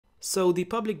So the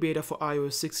public beta for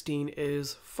iOS 16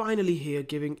 is finally here,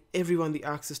 giving everyone the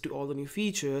access to all the new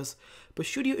features, but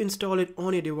should you install it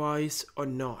on your device or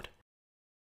not?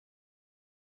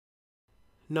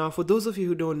 Now, for those of you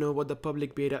who don't know what the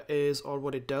public beta is or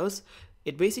what it does,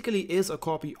 it basically is a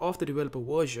copy of the developer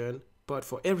version, but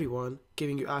for everyone,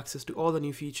 giving you access to all the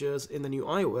new features in the new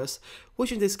iOS,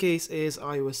 which in this case is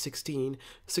iOS 16,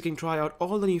 so you can try out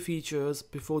all the new features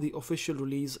before the official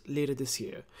release later this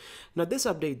year. Now this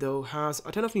update though has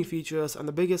a ton of new features, and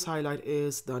the biggest highlight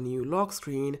is the new lock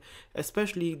screen,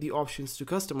 especially the options to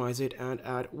customize it and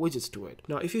add widgets to it.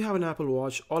 Now if you have an Apple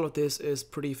Watch, all of this is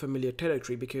pretty familiar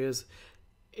territory because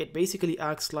it basically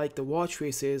acts like the watch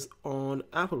faces on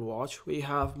Apple Watch, where you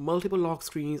have multiple lock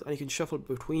screens and you can shuffle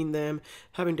between them,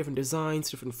 having different designs,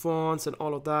 different fonts and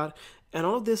all of that. And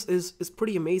all of this is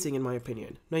pretty amazing in my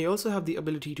opinion. Now you also have the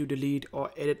ability to delete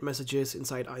or edit messages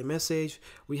inside iMessage.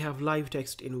 We have live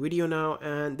text in video now,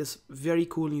 and this very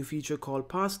cool new feature called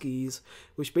passkeys,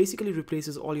 which basically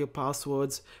replaces all your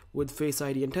passwords with Face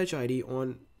ID and Touch ID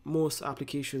on most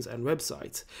applications and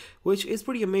websites, which is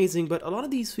pretty amazing. But a lot of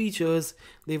these features,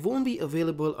 they won't be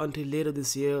available until later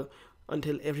this year,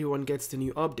 until everyone gets the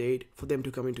new update for them to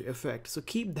come into effect. So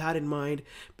keep that in mind,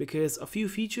 because a few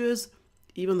features,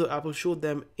 even though Apple showed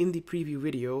them in the preview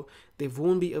video, they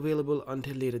won't be available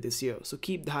until later this year. So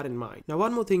keep that in mind. Now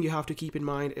one more thing you have to keep in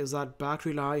mind is that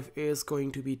battery life is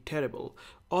going to be terrible.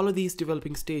 All of these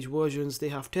developing stage versions, they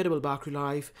have terrible battery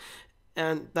life,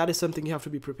 and that is something you have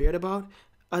to be prepared about.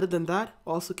 Other than that,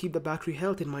 also keep the battery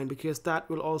health in mind, because that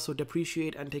will also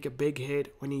depreciate and take a big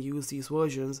hit when you use these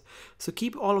versions. So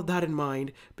keep all of that in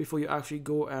mind before you actually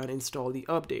go and install the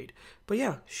update. But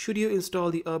yeah, should you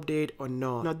install the update or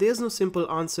not? Now there's no simple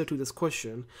answer to this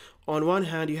question. On one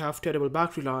hand, you have terrible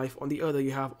battery life, on the other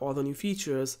you have all the new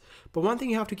features. But one thing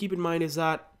you have to keep in mind is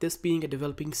that this being a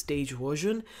developing stage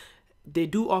version, they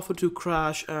do offer to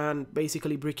crash and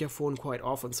basically break your phone quite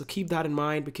often. So keep that in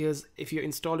mind, because if you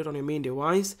install it on your main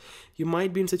device, you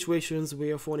might be in situations where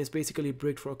your phone is basically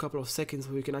bricked for a couple of seconds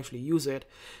before you can actually use it.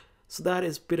 So that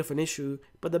is a bit of an issue.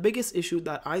 But the biggest issue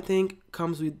that I think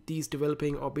comes with these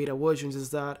developing or beta versions is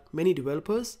that many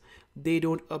developers, they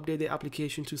don't update their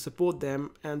application to support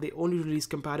them, and they only release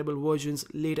compatible versions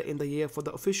later in the year for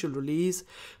the official release.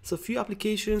 So few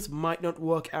applications might not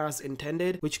work as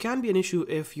intended, which can be an issue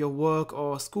if your work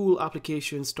or school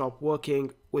applications stop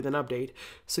working with an update.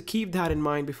 So keep that in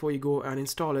mind before you go and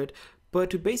install it. But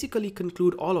to basically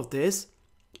conclude all of this,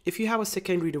 if you have a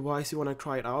secondary device you want to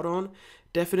try it out on,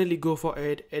 definitely go for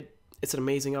it. It's an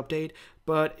amazing update.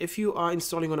 But if you are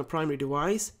installing on a primary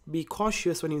device, be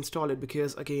cautious when you install it,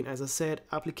 because again, as I said,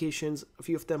 applications, a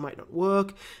few of them might not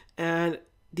work, and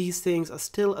these things are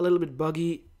still a little bit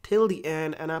buggy till the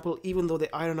end. And Apple, even though they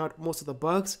iron out most of the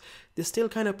bugs, they still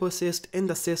kind of persist in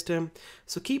the system.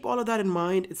 So keep all of that in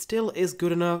mind. It still is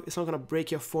good enough. It's not going to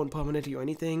break your phone permanently or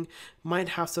anything. Might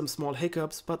have some small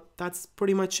hiccups, but that's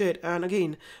pretty much it. And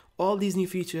again, all these new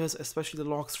features, especially the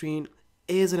lock screen,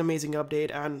 is an amazing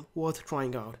update and worth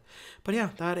trying out. But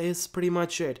yeah, that is pretty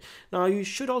much it. Now you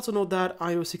should also know that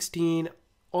iOS 16,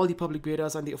 all the public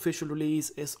betas and the official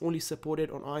release is only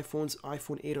supported on iPhones,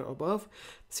 iPhone 8 or above.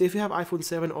 So if you have iPhone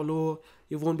 7 or lower,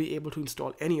 you won't be able to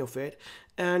install any of it.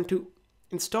 And to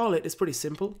install it is pretty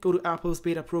simple. Go to Apple's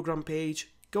beta program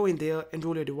page, go in there,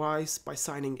 enroll your device by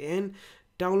signing in,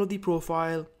 download the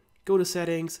profile, go to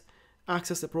settings,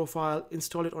 access the profile,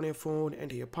 install it on your phone,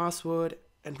 enter your password,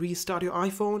 and restart your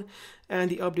iPhone,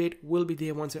 and the update will be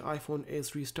there once your iPhone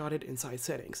is restarted inside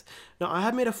settings. Now I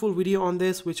have made a full video on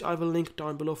this, which I will link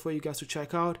down below for you guys to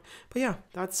check out. But yeah,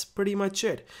 that's pretty much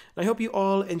it. I hope you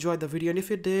all enjoyed the video, and if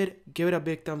you did, give it a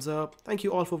big thumbs up. Thank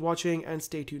you all for watching, and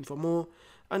stay tuned for more.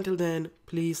 Until then,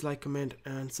 please like, comment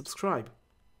and subscribe.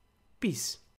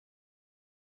 Peace.